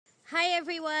Hi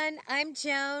everyone, I'm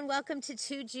Joan. Welcome to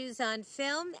Two Jews on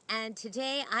Film, and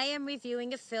today I am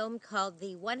reviewing a film called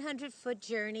The 100-Foot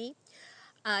Journey,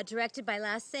 directed by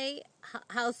Lasse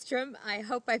Hallstrom. I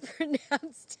hope I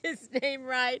pronounced his name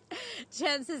right.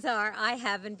 Chances are I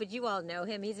haven't, but you all know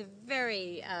him. He's a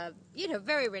very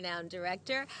renowned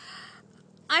director.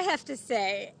 I have to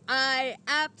say, I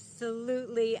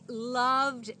absolutely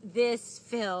loved this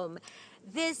film.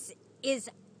 This is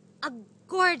a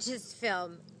gorgeous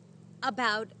film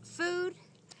about food,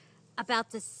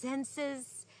 about the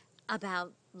senses,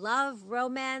 about love,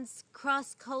 romance,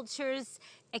 cross cultures,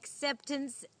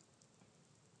 acceptance.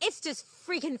 It's just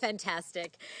freaking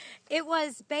fantastic. It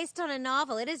was based on a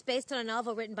novel. It is based on a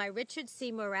novel written by Richard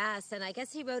C. Morais, and I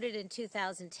guess he wrote it in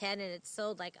 2010, and it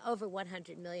sold like over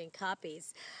 100 million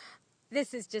copies.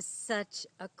 This is just such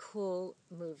a cool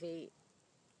movie.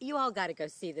 You all got to go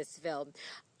see this film.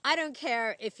 I don't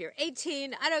care if you're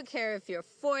 18, I don't care if you're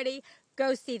 40,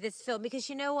 go see this film because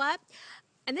you know what?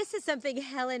 And this is something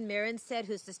Helen Mirren said,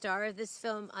 who's the star of this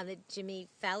film on the Jimmy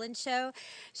Fallon show.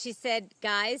 She said,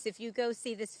 guys, if you go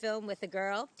see this film with a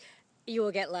girl, you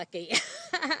will get lucky.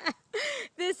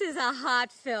 This is a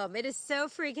hot film. It is so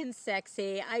freaking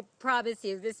sexy. I promise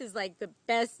you, this is like the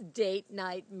best date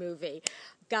night movie.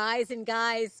 Guys and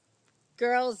guys,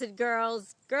 girls and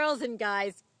girls, girls and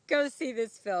guys, go see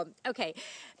this film. Okay,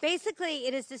 basically,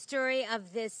 it is the story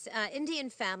of this Indian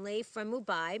family from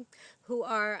Mumbai who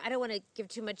are, I don't want to give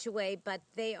too much away, but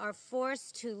they are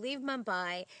forced to leave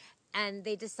Mumbai and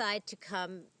they decide to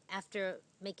come after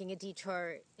making a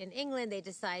detour in England, they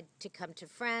decide to come to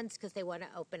France because they want to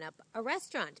open up a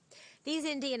restaurant. These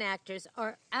Indian actors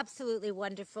are absolutely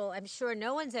wonderful. I'm sure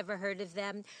no one's ever heard of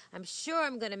them. I'm sure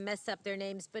I'm going to mess up their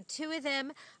names, but two of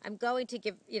them, I'm going to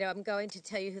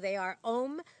tell you who they are.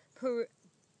 Om Puri,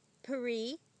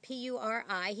 Puri.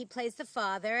 He plays the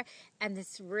father, and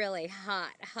this really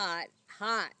hot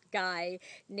guy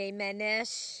named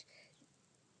Manesh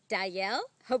Dayal.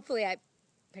 Hopefully I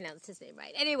pronounced his name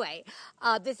right. Anyway,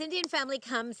 this Indian family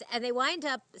comes and they wind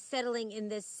up settling in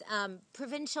this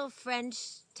provincial French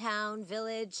town,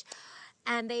 village,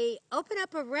 and they open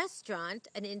up a restaurant,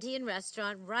 an Indian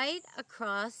restaurant, right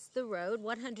across the road,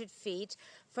 100 feet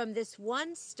from this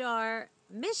one-star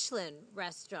Michelin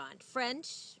restaurant,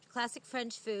 classic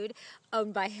French food,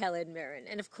 owned by Helen Mirren.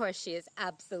 And of course, she is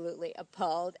absolutely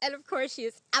appalled. And of course, she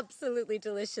is absolutely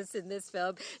delicious in this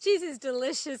film. She's as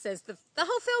delicious as the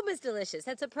whole film is delicious.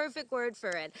 That's a perfect word for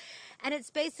it. And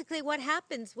it's basically what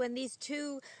happens when these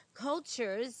two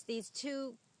cultures, these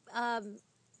two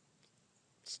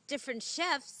different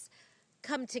chefs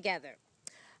come together.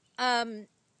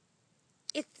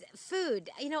 It's food.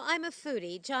 You know, I'm a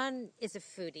foodie. John is a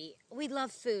foodie. We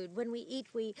love food. When we eat,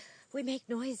 we make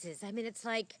noises. I mean, it's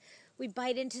like we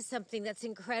bite into something that's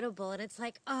incredible, and it's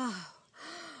like,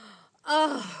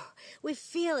 we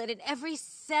feel it in every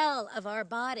cell of our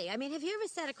body. I mean, have you ever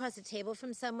sat across a table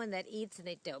from someone that eats and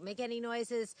they don't make any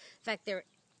noises? In fact,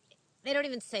 they don't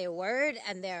even say a word,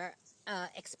 and their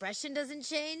expression doesn't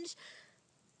change.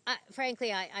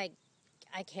 Frankly, I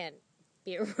can't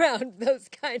be around those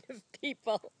kind of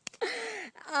people.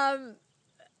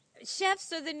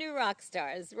 Chefs are the new rock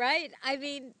stars, right? I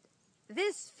mean,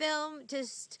 this film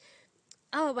just,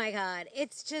 oh my God,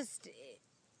 it's just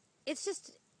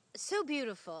so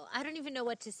beautiful. I don't even know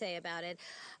what to say about it.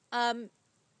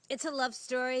 It's a love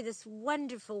story. This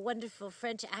wonderful, wonderful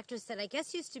French actress that I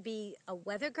guess used to be a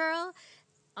weather girl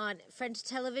on French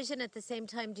television, at the same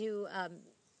time do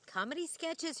comedy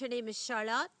sketches. Her name is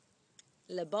Charlotte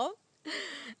Lebon.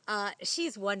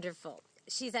 She's wonderful.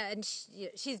 She's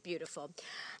beautiful.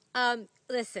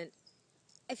 Listen,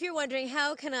 if you're wondering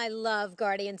how can I love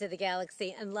Guardians of the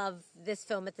Galaxy and love this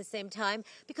film at the same time,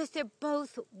 because they're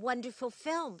both wonderful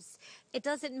films. It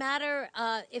doesn't matter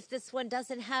if this one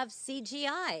doesn't have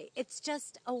CGI. It's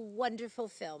just a wonderful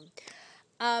film.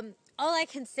 All I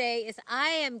can say is I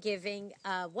am giving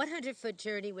 100-Foot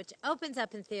Journey, which opens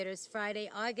up in theaters Friday,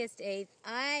 August 8th.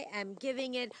 I am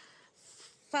giving it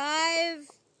five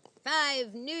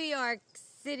New York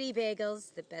City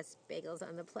bagels, the best bagels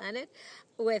on the planet,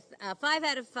 with 5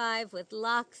 out of 5 with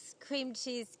lox, cream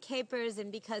cheese, capers, and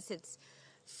because it's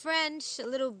French, a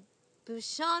little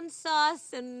bouchon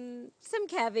sauce and some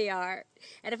caviar.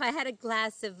 And if I had a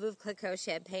glass of Veuve Clicquot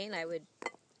champagne,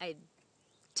 I'd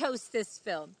toast this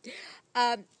film.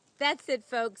 That's it,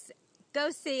 folks.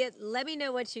 Go see it. Let me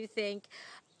know what you think.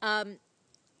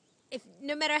 If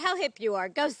no matter how hip you are,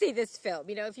 go see this film.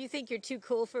 You know, if you think you're too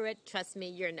cool for it, trust me,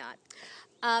 you're not.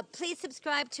 Please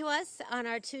subscribe to us on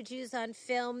our Two Jews on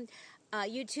Film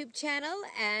YouTube channel,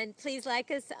 and please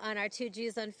like us on our Two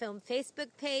Jews on Film Facebook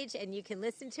page, and you can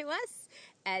listen to us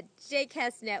at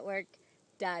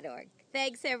jcastnetwork.org.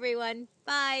 Thanks, everyone.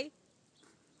 Bye.